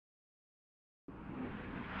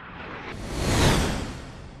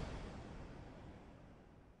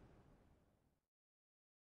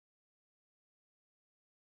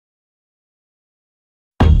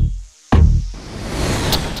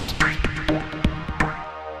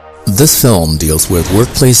This film deals with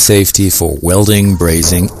workplace safety for welding,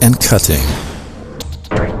 brazing and cutting.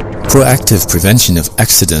 Proactive prevention of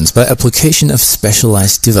accidents by application of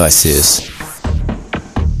specialized devices.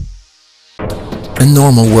 A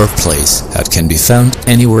normal workplace, how it can be found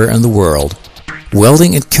anywhere in the world.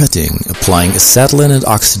 Welding and cutting, applying acetylene and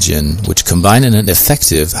oxygen, which combine in an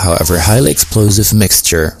effective, however highly explosive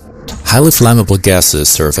mixture. Highly flammable gases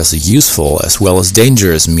serve as a useful as well as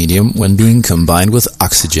dangerous medium when being combined with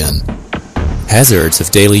oxygen. Hazards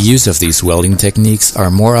of daily use of these welding techniques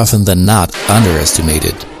are more often than not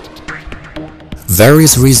underestimated.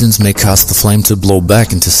 Various reasons may cause the flame to blow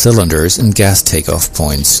back into cylinders and gas takeoff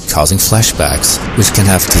points, causing flashbacks, which can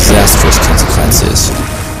have disastrous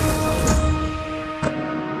consequences.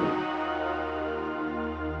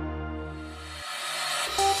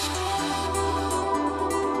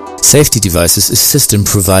 Safety devices is a system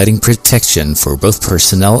providing protection for both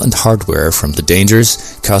personnel and hardware from the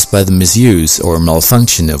dangers caused by the misuse or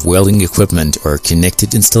malfunction of welding equipment or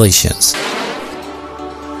connected installations.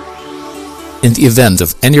 In the event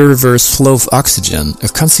of any reverse flow of oxygen, a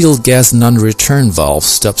concealed gas non-return valve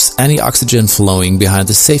stops any oxygen flowing behind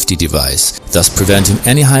the safety device, thus preventing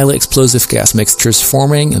any highly explosive gas mixtures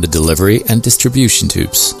forming in the delivery and distribution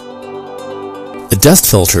tubes. A dust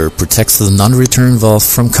filter protects the non-return valve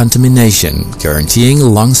from contamination, guaranteeing a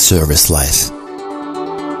long service life.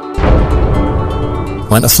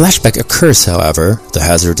 When a flashback occurs, however, the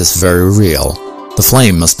hazard is very real. The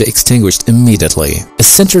flame must be extinguished immediately. A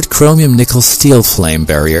sintered chromium-nickel-steel flame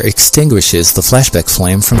barrier extinguishes the flashback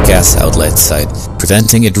flame from gas outlet side,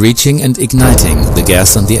 preventing it reaching and igniting the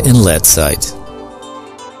gas on the inlet side.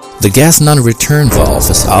 The gas non-return valve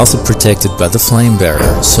is also protected by the flame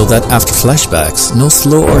barrier, so that after flashbacks, no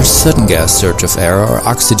slow or sudden gas surge of air or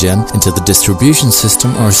oxygen into the distribution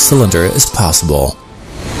system or cylinder is possible.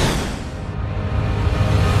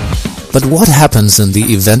 But what happens in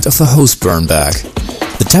the event of a hose burn back?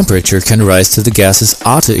 The temperature can rise to the gas's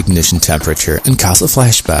auto-ignition temperature and cause a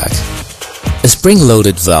flashback. A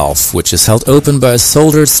spring-loaded valve, which is held open by a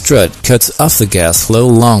soldered strut, cuts off the gas flow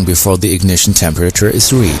long before the ignition temperature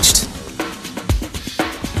is reached.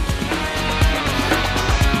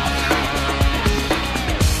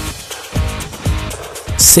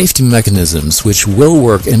 Safety mechanisms which will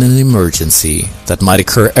work in an emergency that might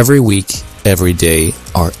occur every week, every day,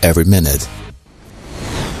 or every minute.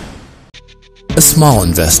 A small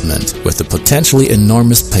investment with a potentially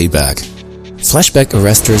enormous payback. Flashback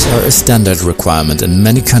arrestors are a standard requirement in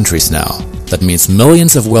many countries now. That means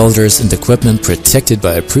millions of welders and equipment protected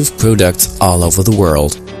by approved products all over the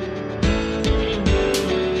world.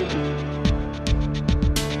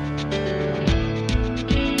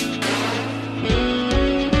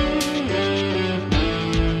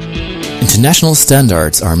 International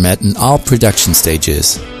standards are met in all production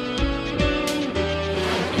stages.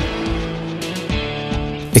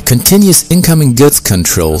 A continuous incoming goods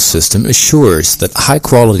control system assures that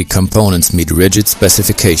high-quality components meet rigid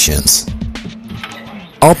specifications.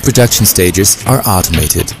 All production stages are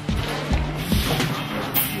automated.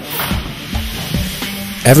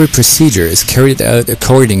 Every procedure is carried out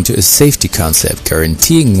according to a safety concept,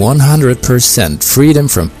 guaranteeing 100% freedom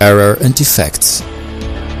from error and defects.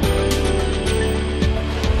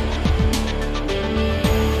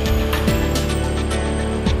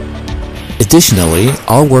 Additionally,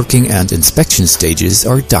 all working and inspection stages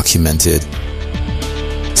are documented.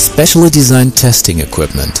 Specially designed testing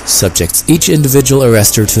equipment subjects each individual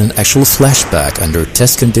arrestor to an actual flashback under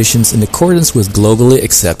test conditions in accordance with globally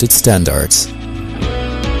accepted standards.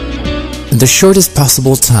 In the shortest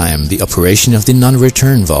possible time, the operation of the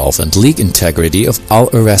non-return valve and leak integrity of all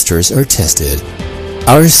arrestors are tested.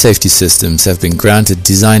 Our safety systems have been granted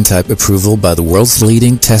design type approval by the world's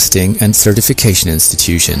leading testing and certification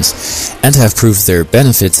institutions and have proved their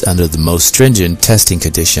benefits under the most stringent testing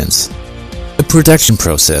conditions. A production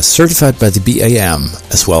process certified by the BAM,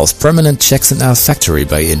 as well as permanent checks in our factory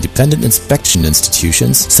by independent inspection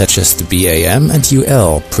institutions such as the BAM and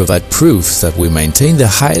UL, provide proof that we maintain the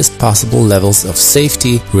highest possible levels of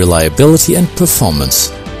safety, reliability and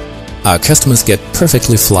performance. Our customers get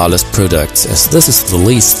perfectly flawless products, as this is the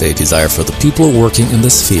least they desire for the people working in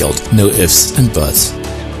this field. No ifs and buts.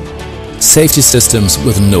 Safety systems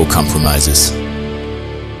with no compromises.